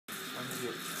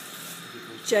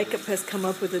Jacob has come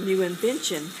up with a new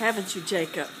invention, haven't you,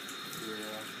 Jacob? Yeah.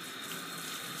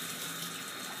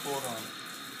 Hold on.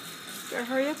 Better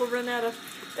hurry up, we'll run out of...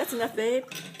 That's enough, babe.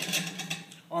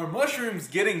 Are mushrooms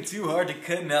getting too hard to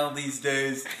cut now these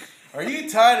days? Are you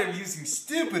tired of using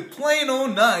stupid plain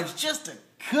old knives just to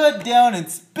cut down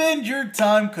and spend your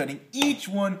time cutting each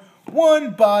one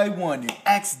by one and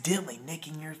accidentally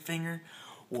nicking your finger?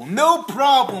 Well, no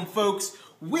problem, folks.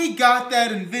 We got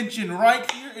that invention right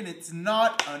here, and it's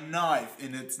not a knife,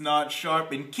 and it's not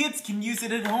sharp, and kids can use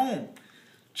it at home.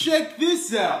 Check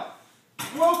this out.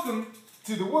 Welcome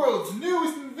to the world's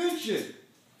newest invention,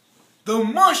 the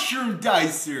mushroom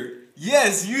dicer.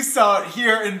 Yes, you saw it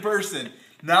here in person.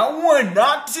 Not 1,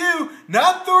 not 2,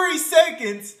 not 30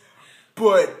 seconds,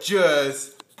 but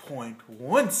just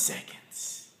 0.1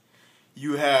 seconds.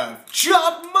 You have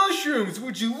chopped mushrooms.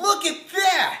 Would you look at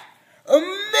that?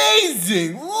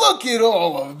 Amazing! Look at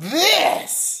all of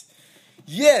this!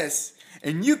 Yes,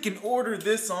 and you can order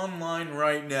this online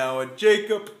right now at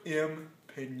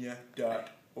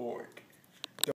jacobmpena.org.